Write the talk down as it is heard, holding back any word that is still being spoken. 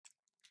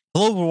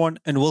Hello everyone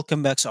and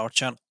welcome back to our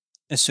channel.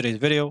 In today's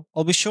video,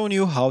 I'll be showing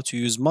you how to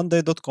use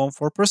Monday.com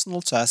for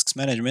personal tasks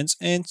management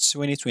in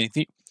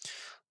 2023.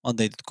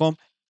 Monday.com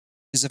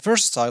is a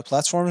versatile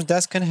platform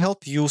that can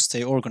help you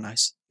stay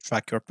organized,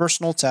 track your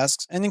personal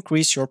tasks, and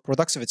increase your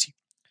productivity.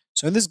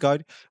 So in this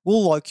guide,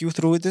 we'll walk you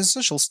through the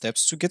essential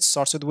steps to get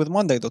started with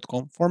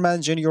Monday.com for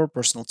managing your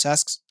personal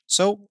tasks.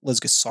 So let's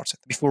get started.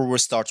 Before we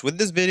start with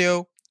this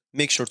video,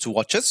 make sure to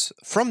watch us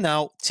from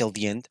now till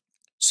the end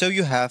so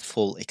you have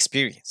full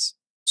experience.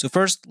 So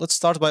first, let's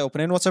start by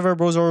opening whatever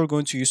browser we're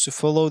going to use to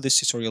follow this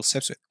tutorial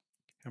steps with.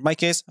 In my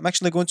case, I'm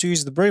actually going to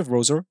use the Brave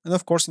browser, and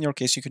of course in your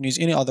case you can use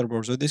any other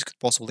browser this could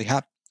possibly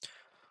have.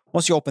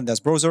 Once you open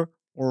this browser,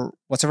 or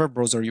whatever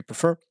browser you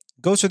prefer,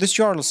 go to this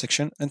URL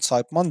section and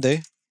type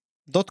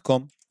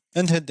monday.com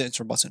and hit the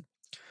enter button.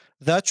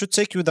 That should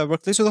take you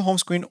directly to the home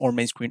screen or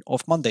main screen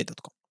of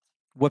monday.com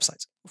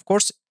website. Of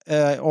course,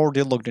 I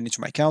already logged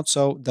into my account,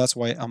 so that's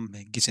why I'm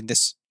getting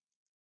this.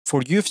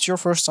 For you, if it's your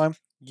first time,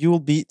 you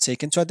will be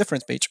taken to a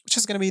different page, which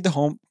is going to be the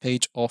home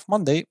page of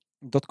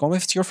monday.com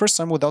if it's your first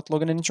time without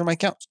logging into my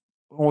account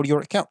or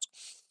your account.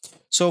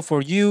 So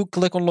for you,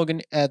 click on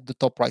login at the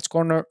top right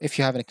corner. If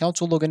you have an account,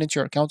 to log in into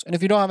your account. And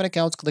if you don't have an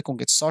account, click on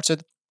get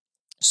started.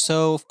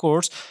 So of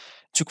course,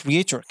 to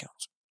create your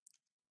account,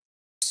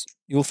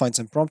 you'll find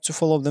some prompts to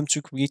follow them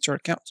to create your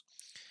account.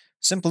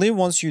 Simply,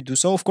 once you do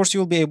so, of course, you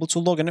will be able to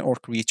log in or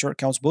create your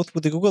accounts both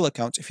with the Google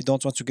account if you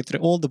don't want to get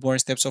through all the boring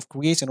steps of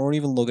creating or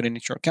even logging in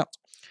into your account.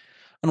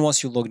 And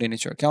once you logged in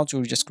into your account,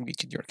 you just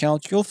created your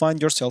account, you'll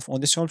find yourself on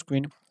this home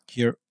screen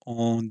here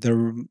on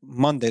the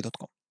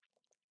monday.com.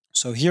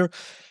 So here,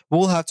 we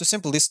will have to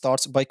simply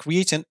start by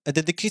creating a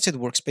dedicated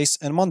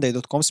workspace in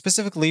monday.com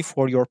specifically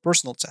for your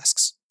personal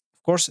tasks.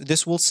 Of course,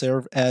 this will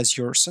serve as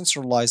your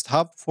centralized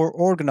hub for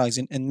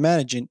organizing and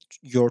managing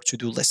your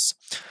to-do lists.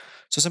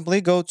 So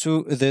simply go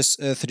to this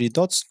three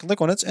dots,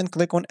 click on it, and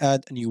click on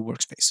Add a new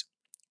workspace.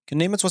 You can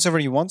name it whatever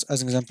you want.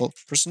 As an example,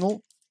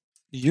 personal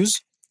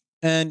use,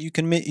 and you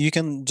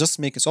can just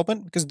make it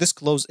open because this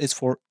close is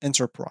for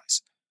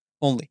enterprise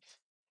only.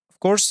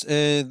 Of course,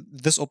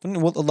 this open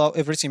will allow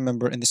every team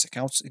member in this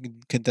account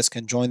that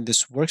can join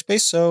this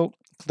workspace. So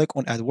click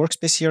on Add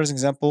Workspace here as an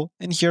example,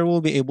 and here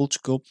we'll be able to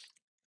go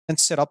and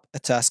set up a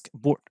task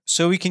board.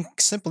 So we can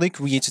simply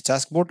create a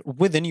task board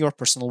within your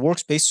personal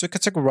workspace to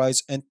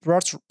categorize and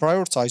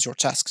prioritize your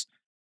tasks.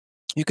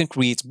 You can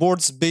create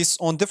boards based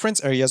on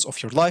different areas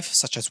of your life,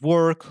 such as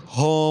work,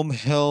 home,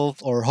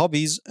 health, or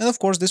hobbies. And of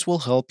course, this will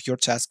help your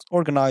tasks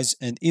organized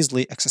and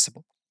easily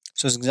accessible.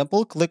 So as an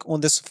example, click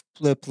on this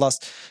plus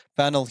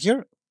panel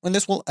here, and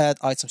this will add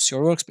items to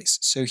your workspace.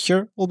 So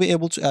here we'll be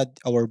able to add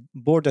our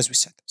board as we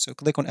said. So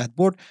click on add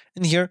board,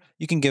 and here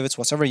you can give it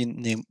whatever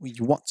name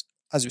you want.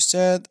 As we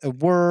said,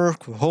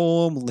 work,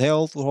 home,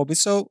 health, or hobby.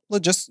 So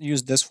let's just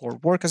use this for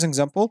work as an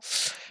example.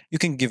 You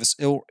can give us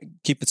or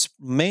keep its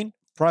main,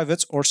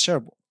 private, or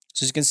shareable.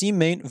 So as you can see,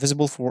 main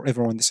visible for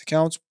everyone in this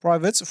account,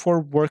 private for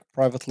work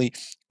privately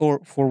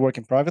or for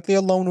working privately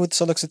alone with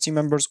selected team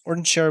members, or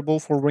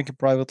shareable for working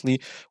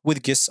privately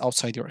with guests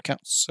outside your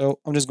account. So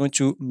I'm just going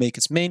to make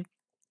it main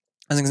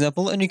as an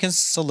example, and you can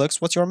select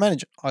what you're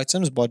managing: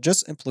 items,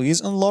 budgets, employees,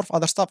 and a lot of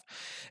other stuff.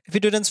 If you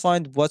didn't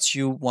find what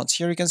you want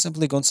here, you can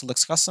simply go and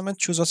select custom and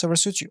choose whatever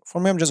suits you. For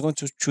me, I'm just going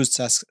to choose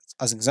task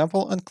as an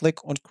example and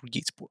click on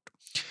create board.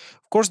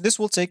 Of course, this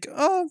will take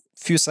a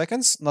few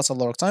seconds, not a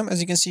lot of time, as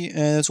you can see,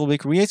 and it will be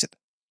created.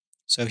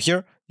 So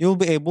here you'll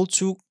be able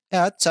to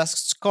add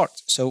tasks card.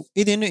 So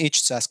within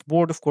each task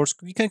board, of course,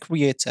 you can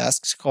create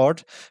tasks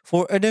card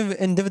for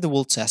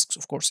individual tasks.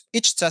 Of course,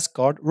 each task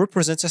card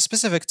represents a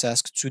specific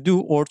task to do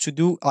or to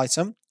do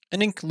item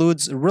and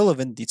includes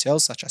relevant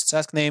details such as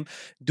task name,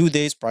 due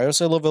dates,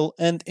 priority level,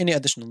 and any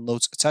additional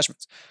notes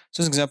attachments.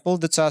 So, as an example,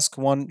 the task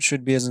one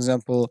should be, as an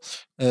example,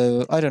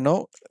 I don't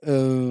know,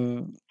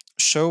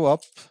 show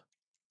up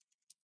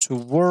to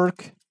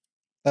work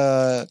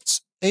at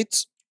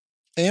 8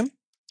 a.m.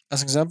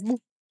 as an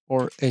example,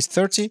 or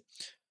 8:30,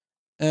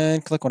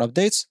 and click on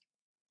updates.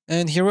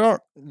 And here we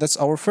are. That's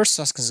our first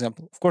task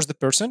example. Of course, the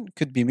person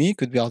could be me,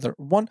 could be other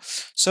one.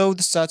 So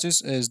the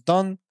status is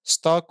done,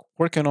 stuck,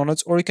 working on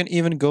it, or you can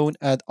even go and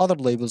add other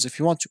labels if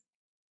you want to.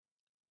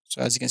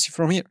 So as you can see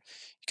from here,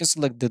 you can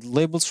select the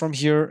labels from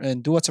here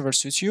and do whatever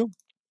suits you.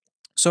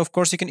 So of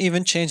course, you can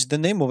even change the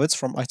name of it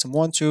from item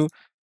one to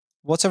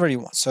whatever you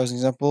want. So as an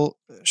example,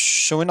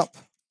 showing up,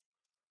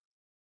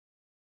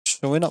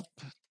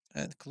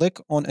 and click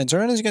on enter.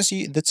 And as you can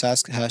see, the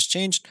task has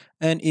changed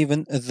and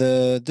even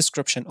the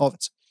description of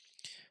it.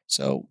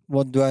 So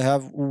what do I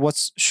have?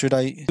 What should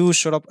I do?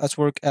 Show up at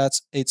work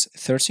at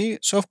 8:30.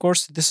 So of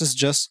course, this is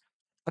just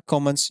a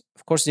comment.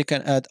 Of course, you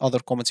can add other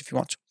comments if you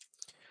want to.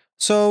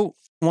 So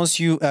once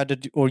you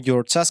added or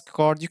your task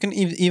card, you can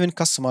even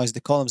customize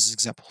the columns as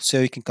example.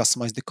 So you can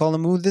customize the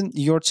column within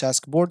your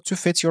task board to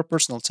fit your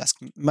personal task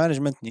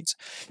management needs.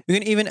 You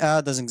can even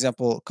add as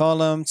example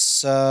columns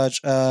such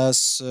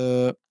as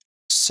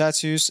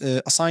status,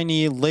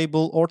 assignee,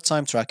 label, or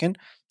time tracking.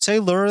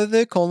 Tailor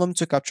the column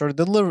to capture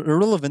the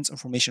relevant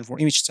information for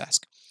each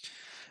task.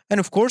 And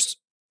of course,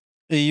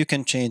 You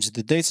can change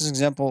the dates as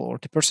example or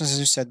the persons as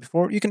you said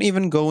before. You can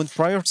even go and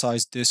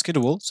prioritize the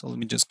schedule. So let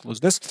me just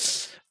close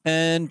this.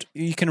 And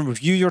you can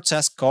review your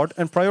task card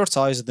and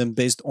prioritize them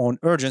based on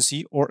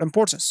urgency or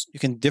importance. You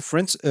can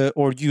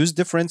or use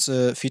different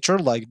feature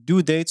like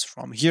due dates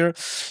from here.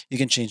 You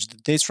can change the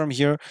dates from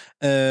here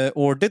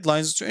or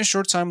deadlines to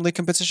ensure timely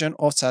competition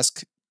of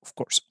tasks, of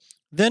course.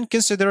 Then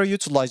consider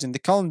utilizing the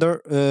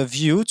calendar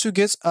view to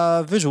get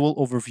a visual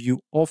overview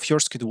of your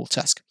scheduled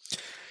task.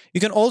 You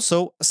can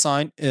also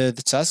assign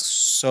the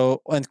tasks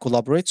and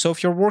collaborate. So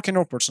if you're working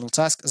on personal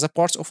tasks as a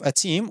part of a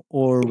team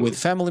or with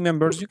family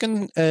members, you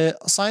can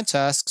assign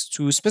tasks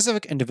to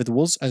specific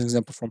individuals, as an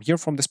example from here,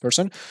 from this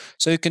person.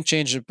 So you can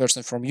change the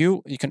person from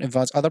you. You can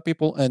invite other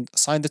people and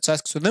assign the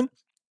tasks to them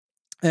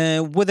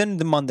within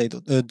the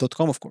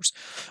Monday.com, of course.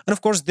 And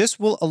of course, this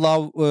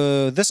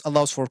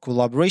allows for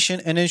collaboration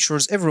and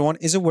ensures everyone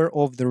is aware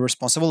of their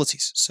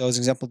responsibilities. So, as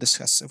an example, this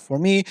has for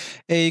me,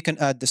 you can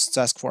add this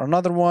task for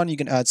another one. You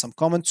can add some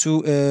comment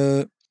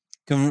to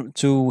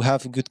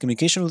have good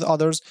communication with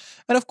others.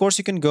 And of course,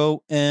 you can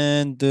go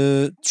and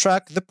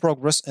track the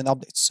progress and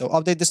updates. So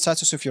update the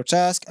status of your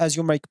task as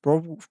you make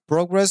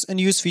progress and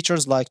use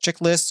features like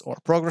checklists or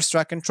progress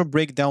tracking to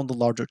break down the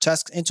larger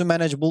tasks into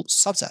manageable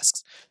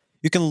subtasks.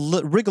 You can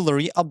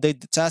regularly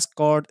update the task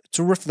card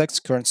to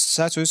reflect current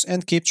status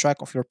and keep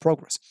track of your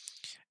progress.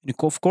 And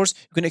of course,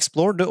 you can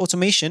explore the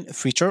automation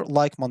feature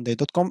like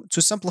Monday.com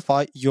to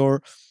simplify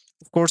your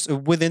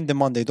within the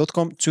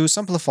Monday.com to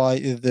simplify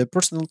the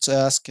personal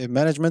task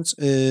management,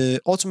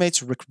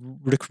 automates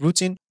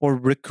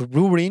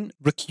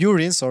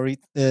recurring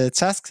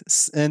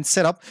tasks and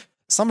set up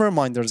some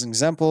reminders.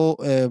 Example,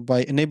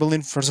 by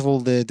enabling first of all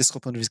the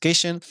desktop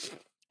notification,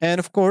 and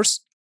of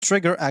course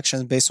trigger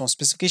action based on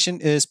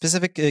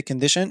specific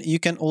condition. You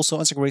can also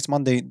integrate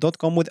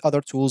Monday.com with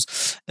other tools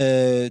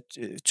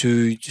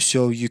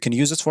so you can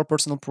use it for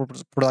personal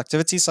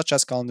productivity, such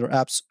as calendar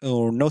apps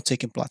or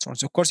note-taking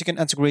platforms. Of course, you can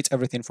integrate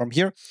everything from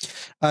here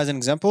as an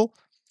example.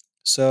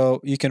 So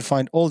you can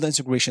find all the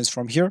integrations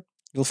from here.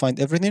 You'll find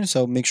everything.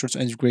 So make sure to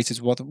integrate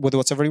it with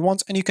whatever you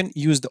want. And you can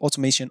use the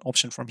automation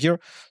option from here.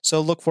 So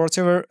look for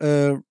whatever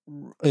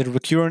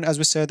recurring, as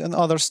we said, and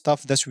other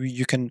stuff that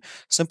you can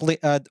simply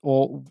add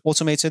or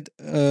automate it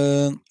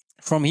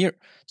from here.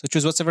 So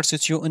choose whatever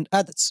suits you and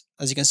add it.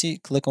 As you can see,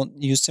 click on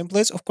use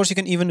templates. Of course, you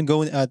can even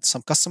go and add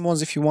some custom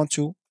ones if you want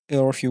to,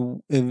 or if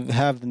you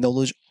have the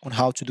knowledge on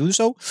how to do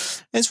so.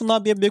 And this will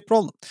not be a big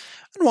problem.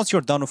 And once you're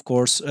done, of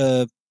course,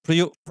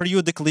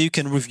 periodically you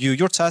can review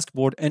your task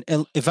board and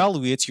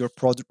evaluate your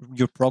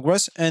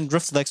progress and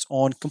reflect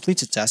on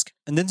completed tasks,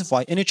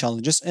 identify any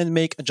challenges and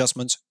make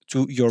adjustments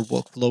to your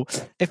workflow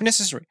if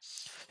necessary.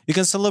 You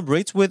can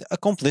celebrate your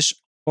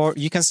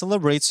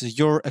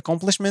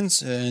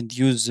accomplishments and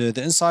use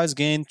the insights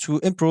gained to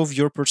improve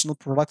your personal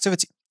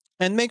productivity,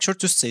 and make sure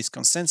to stay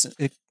consistent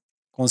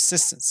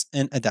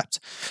and adapt.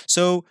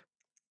 So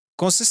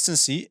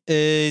consistency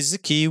is the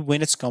key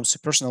when it comes to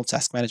personal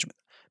task management.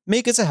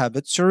 Make it a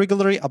habit to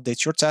regularly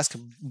update your task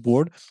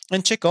board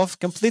and check off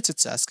completed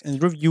tasks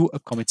and review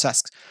upcoming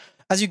tasks.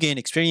 As you gain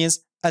experience,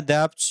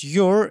 adapt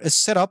your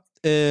setup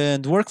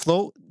and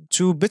workflow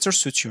to better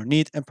suit your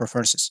need and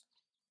preferences.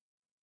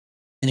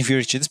 And if you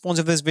reached this point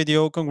of this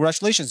video,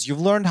 congratulations, you've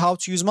learned how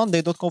to use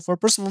Monday.com for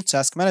personal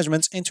task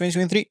management in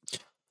 2023.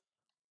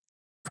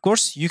 Of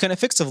course, you can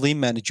effectively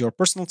manage your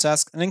personal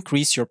tasks and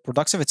increase your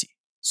productivity.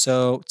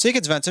 So take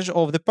advantage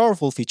of the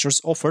powerful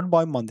features offered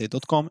by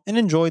Monday.com and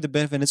enjoy the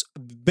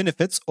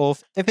benefits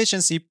of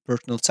efficiency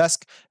personal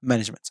task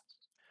management.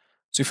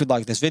 So if you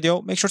like this video,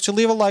 make sure to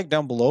leave a like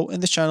down below in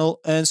the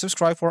channel and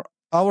subscribe for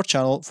our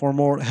channel for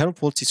more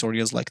helpful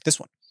tutorials like this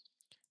one.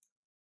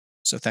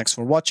 So thanks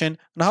for watching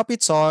and happy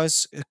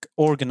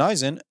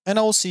organizing, and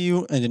I will see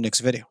you in the next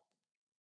video.